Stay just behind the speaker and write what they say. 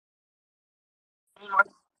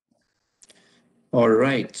All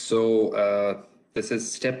right, so this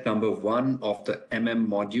is step number 1 of the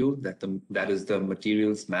module, that is the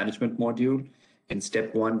materials management module. In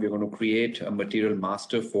step 1, we're going to create a material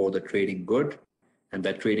master for the trading good, and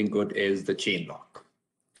that trading good is the chain lock.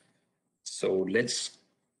 So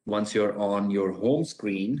once you're on your home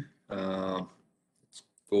screen, let's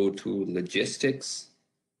go to logistics,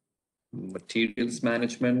 materials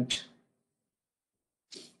management,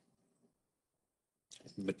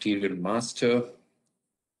 material master,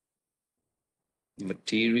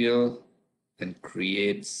 material, then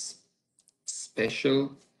creates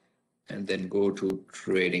special, and then go to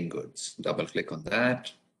trading goods. Double click on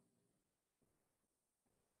that.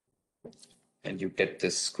 And you get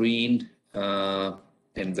this screen.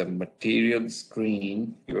 In the material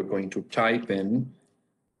screen, you're going to type in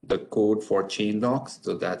the code for chain locks.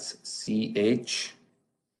 So that's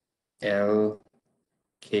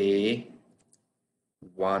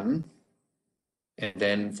CHLK1, and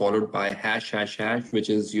then followed by hash, which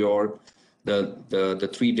is the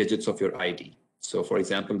 3 digits of your ID. So for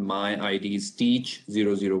example, my ID is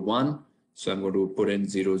teach001. So I'm going to put in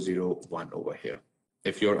 001 over here.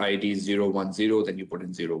 If your ID is 010, then you put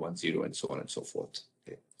in 010 and so on and so forth.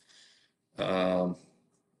 Okay.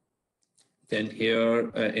 Then here,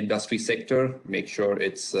 industry sector, make sure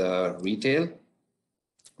it's retail.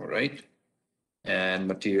 All right. And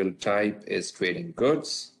material type is trading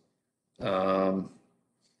goods. Then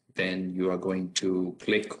you are going to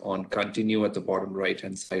click on continue at the bottom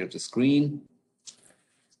right-hand side of the screen.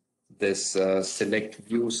 This select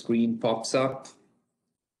view screen pops up.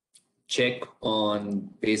 Check on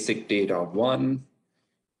basic data 1,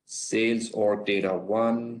 sales org data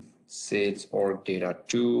 1, sales org data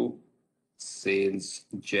 2, sales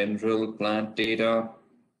general plant data,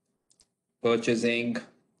 purchasing,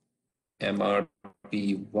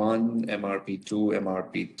 MRP 1, MRP 2,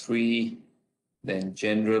 MRP 3, then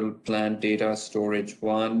general plant data storage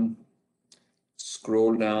 1,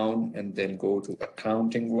 scroll down and then go to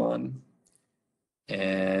accounting 1,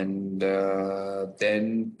 and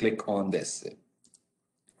then click on this,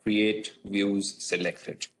 create views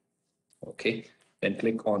selected. Okay, then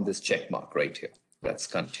click on this check mark right here. Let's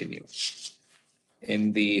continue.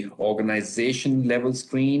 In the organization level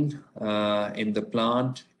screen, in the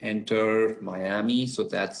plant, enter Miami. So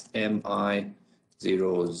that's MI00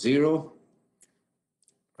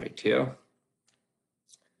 right here.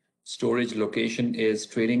 Storage location is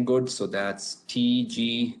trading goods. So that's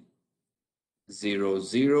TG00.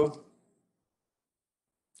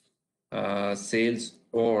 Sales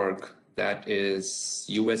org, that is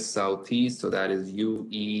US Southeast, so that is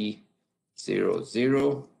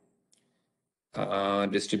UE00.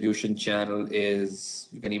 Distribution channel is,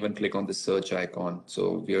 you can even click on the search icon.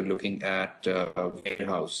 So we are looking at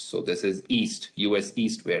warehouse. So this is East, US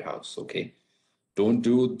East warehouse, okay? Don't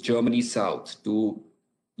do Germany South, do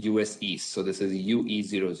US East. So this is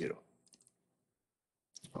UE00.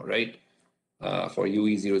 All right, for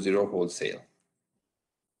UE00 wholesale.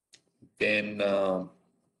 Then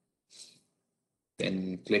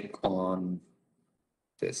click on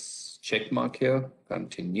this check mark here,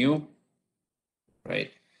 continue,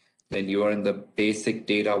 right? Then you are in the basic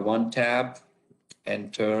data 1 tab,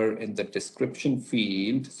 enter in the description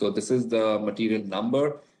field. So this is the material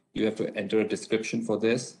number. You have to enter a description for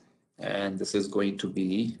this. And this is going to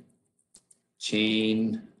be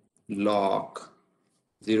chain lock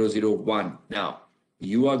 001. Now,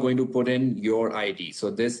 you are going to put in your ID.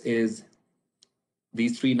 So these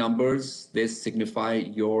 3 numbers, this signify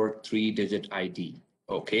your 3-digit ID.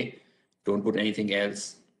 Okay, don't put anything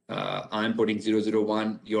else. I'm putting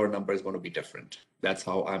 001. Your number is going to be different. That's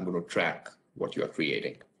how I'm going to track what you are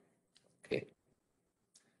creating. Okay.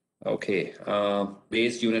 Okay.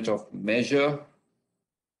 Base unit of measure.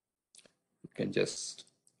 You can just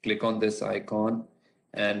click on this icon,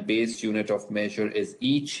 and base unit of measure is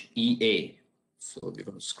each EA. So we're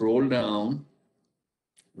going to scroll down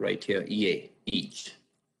right here, EA, each.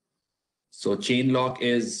 So chain lock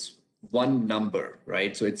is 1 number,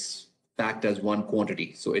 right? So it's packed as 1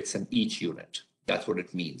 quantity. So it's an each unit. That's what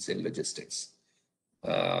it means in logistics.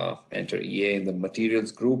 Enter EA in the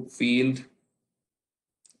materials group field.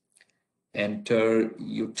 Enter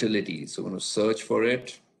utility. So we're going to search for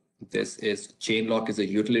it. This is chain lock is a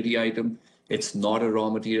utility item. It's not a raw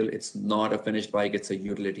material. It's not a finished bike. It's a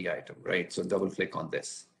utility item, right? So double click on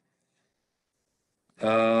this.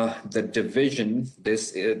 The division,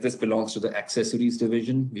 this belongs to the accessories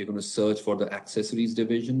division. We're going to search for the accessories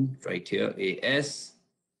division right here, AS.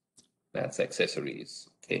 That's accessories.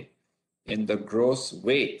 Okay. In the gross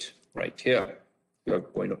weight right here, you're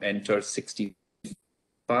going to enter 65.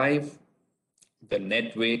 The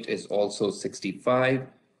net weight is also 65.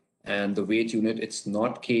 And the weight unit, it's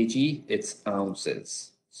not kg, it's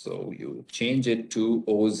ounces. So you change it to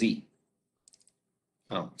OZ,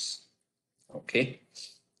 ounce. Okay.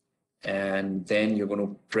 And then you're going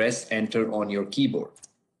to press enter on your keyboard,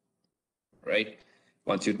 right?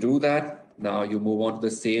 Once you do that, now you move on to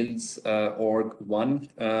the sales org 1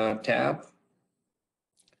 tab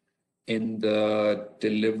in the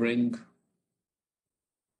delivering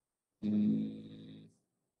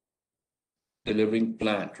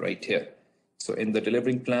plant right here. So in the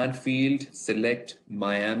delivering plant field, select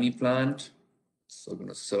Miami plant. So I'm going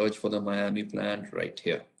to search for the Miami plant right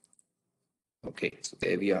here. Okay, so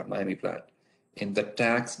there we are, Miami plant. In the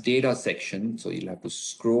tax data section, so you'll have to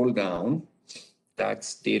scroll down,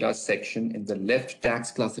 tax data section in the left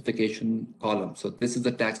tax classification column. So this is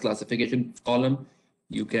the tax classification column.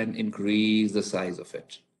 You can increase the size of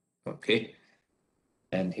it. Okay.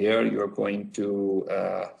 And here you're going to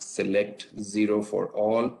select 0 for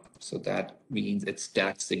all. So that means it's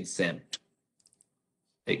tax exempt.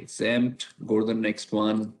 Exempt, go to the next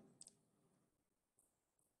one.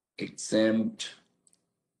 Exempt,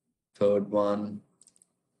 third one,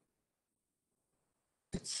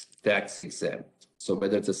 it's tax exempt. So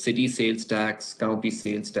whether it's a city sales tax, county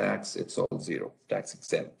sales tax, it's all 0, tax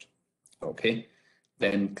exempt. Okay,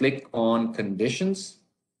 then click on conditions.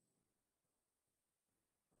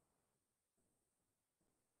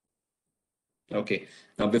 Okay,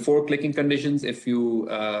 now before clicking conditions, if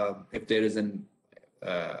there is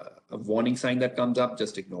a warning sign that comes up,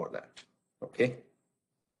 just ignore that. Okay.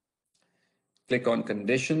 Click on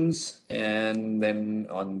conditions, and then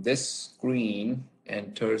on this screen,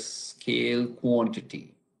 enter scale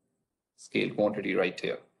quantity. Scale quantity right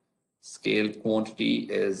here. Scale quantity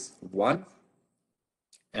is 1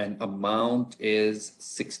 and amount is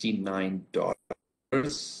 $69.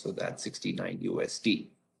 So that's 69 USD.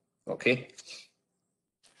 Okay.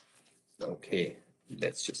 Okay.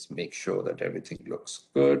 Let's just make sure that everything looks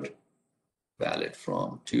good. Valid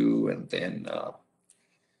from 2, and then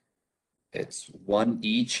it's 1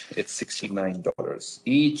 each. It's $69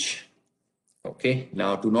 each. Okay.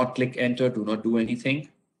 Now do not click enter. Do not do anything.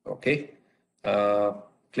 Okay.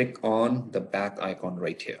 Click on the back icon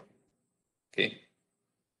right here. Okay.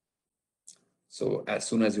 So as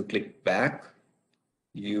soon as you click back,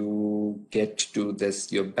 you get to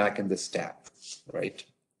this, you're back in this tab, right?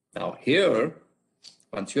 Now here,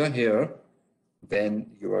 once you are here,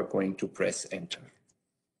 then you are going to press enter.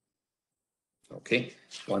 Okay,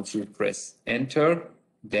 once you press enter,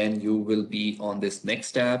 then you will be on this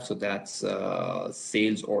next tab. So that's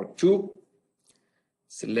sales org 2.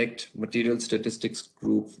 Select material statistics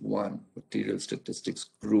group 1, material statistics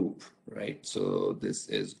group, right? So this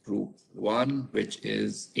is group 1, which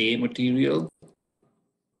is A material.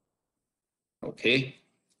 Okay.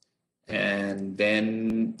 And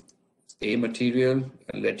then A material,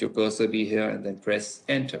 let your cursor be here and then press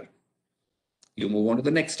enter. You move on to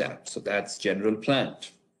the next tab. So that's general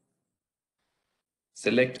plant.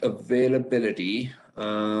 Select availability.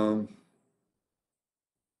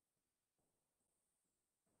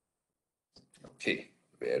 Okay,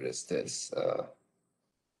 where is this?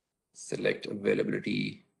 Select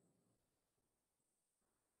availability.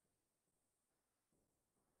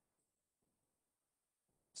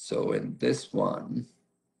 So in this one,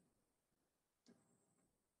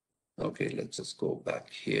 okay, let's just go back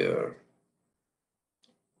here.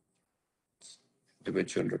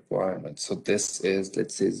 Individual requirements. So this is,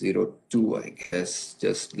 let's say 02, I guess.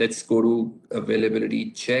 Just let's go to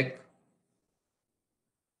availability check.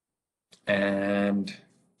 And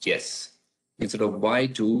yes, instead of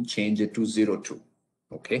Y2, change it to 02.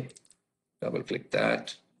 Okay, double click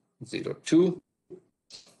that, 02.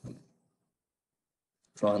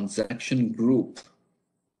 Transaction group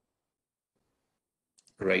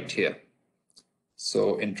right here.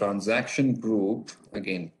 So in transaction group,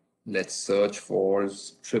 again, let's search for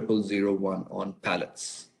 0001 on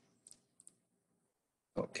pallets.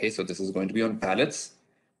 Okay, so this is going to be on pallets.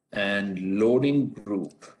 And loading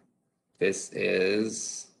group, this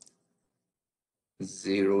is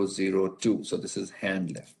 002. So this is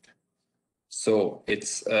hand lift. So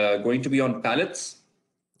it's going to be on pallets.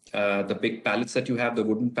 The big pallets that you have, the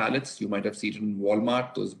wooden pallets, you might have seen it in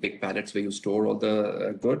Walmart, those big pallets where you store all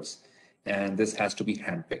the goods. And this has to be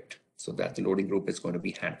handpicked. So that the loading group is going to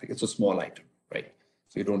be handpicked. It's a small item, right?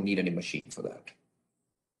 So you don't need any machine for that.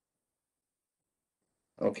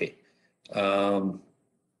 Okay.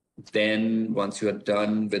 Then once you are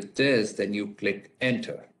done with this, then you click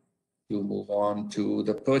enter. You move on to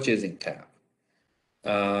the purchasing tab.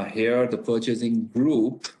 Here, the purchasing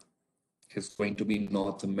group is going to be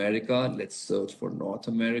North America. Let's search for North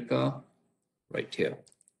America right here.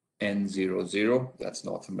 N00, that's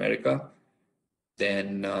North America.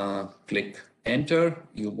 Then click enter.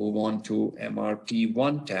 You move on to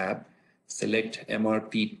MRP1 tab, select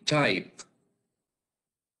MRP type.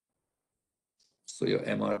 So your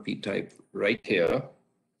MRP type right here.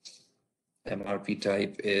 MRP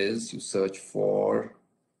type is, you search for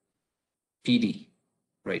PD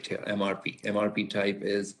right here, MRP. MRP type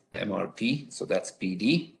is MRP, so that's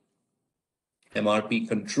PD. MRP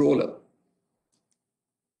controller.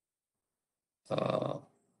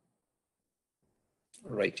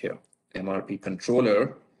 Right here. MRP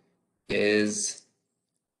controller is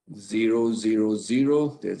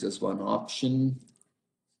 000. There's just one option.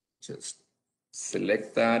 Just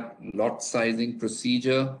select that. Lot sizing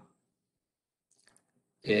procedure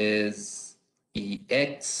is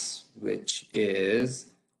EX, which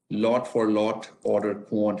is lot for lot order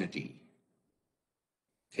quantity.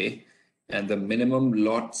 Okay. And the minimum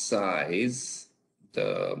lot size,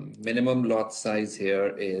 here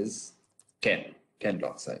is 10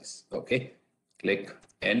 lot size. Okay. Click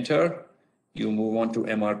enter. You move on to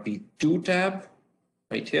MRP2 tab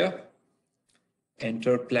right here.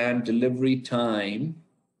 Enter plan delivery time.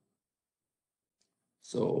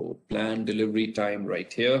 So plan delivery time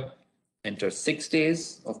right here. Enter 6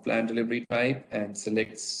 days of plan delivery type and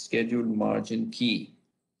select scheduled margin key.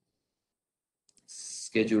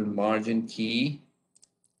 Scheduled margin key.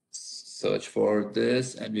 Search for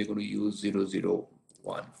this and we're going to use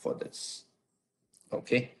 001 for this.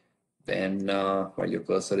 Okay. Then while your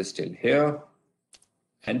cursor is still here,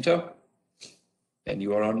 enter. And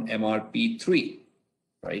you are on MRP3,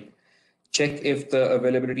 right? Check if the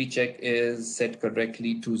availability check is set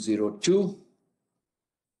correctly to 02.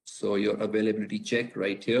 So your availability check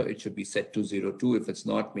right here, it should be set to 02. If it's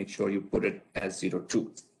not, make sure you put it as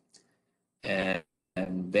 02. And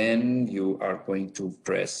then you are going to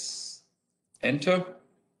press enter.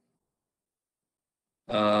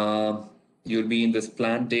 You'll be in this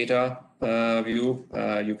plant data view.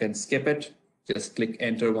 You can skip it. Just click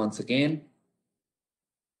enter once again.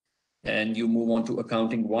 And you move on to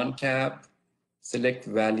accounting 1 tab, select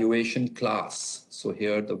valuation class. So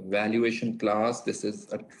here the valuation class, this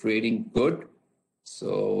is a trading good.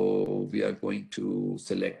 So we are going to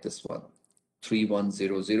select this one,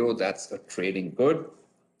 3100, that's a trading good.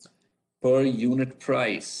 Per unit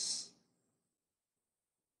price.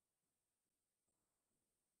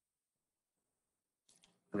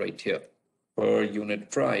 Right here, per unit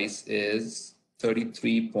price is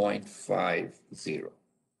 33.50.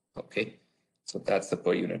 Okay, so that's the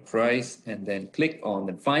per unit price, and then click on,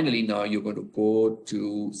 and finally now you're going to go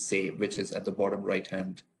to save, which is at the bottom right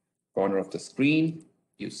hand corner of the screen.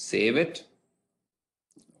 You save it.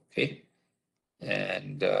 Okay,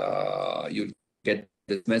 and you'll get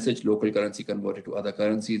this message, local currency converted to other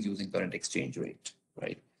currencies using current exchange rate,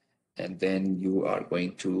 right? And then you are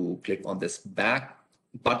going to click on this back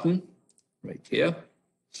button right here.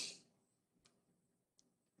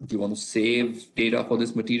 Do you want to save data for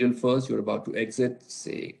this material first? You're about to exit,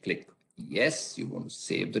 say, click yes. You want to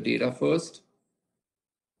save the data first.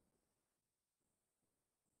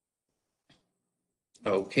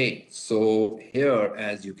 Okay, so here,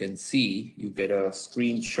 as you can see, you get a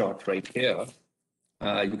screenshot right here.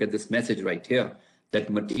 You get this message right here that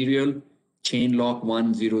material chain lock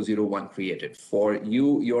 1001 created. For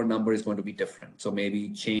you, your number is going to be different. So maybe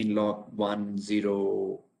chain lock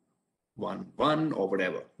 1011 or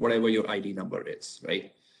whatever your ID number is,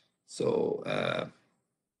 right? So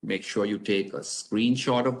make sure you take a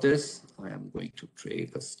screenshot of this. I am going to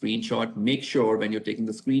take a screenshot. Make sure when you're taking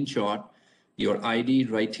the screenshot, your ID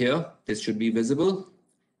right here, this should be visible.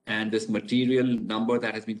 And this material number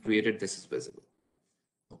that has been created, this is visible.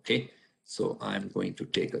 Okay, so I'm going to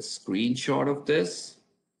take a screenshot of this.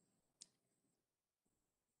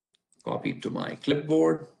 Copy it to my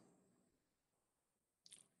clipboard.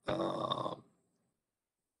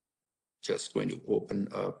 Just going to open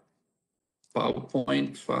a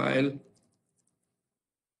PowerPoint file.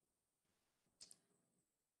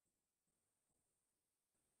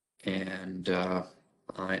 And I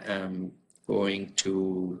am going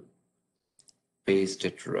to paste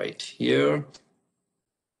it right here.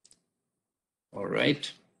 All right,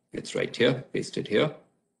 it's right here, paste it here.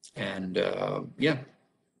 And yeah,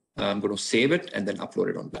 I'm going to save it and then upload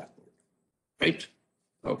it on Blackboard, right?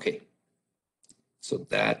 Okay, so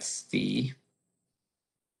that's the,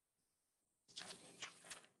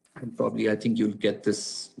 and probably I think you'll get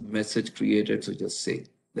this message created. So just say,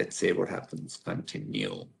 let's say what happens,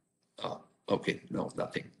 continue. Okay, no,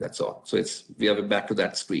 nothing, that's all. So we have it back to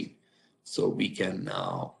that screen. So we can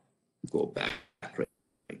now go back right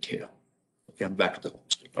here. Okay, I'm back to the home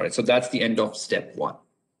screen. All right, so that's the end of step 1.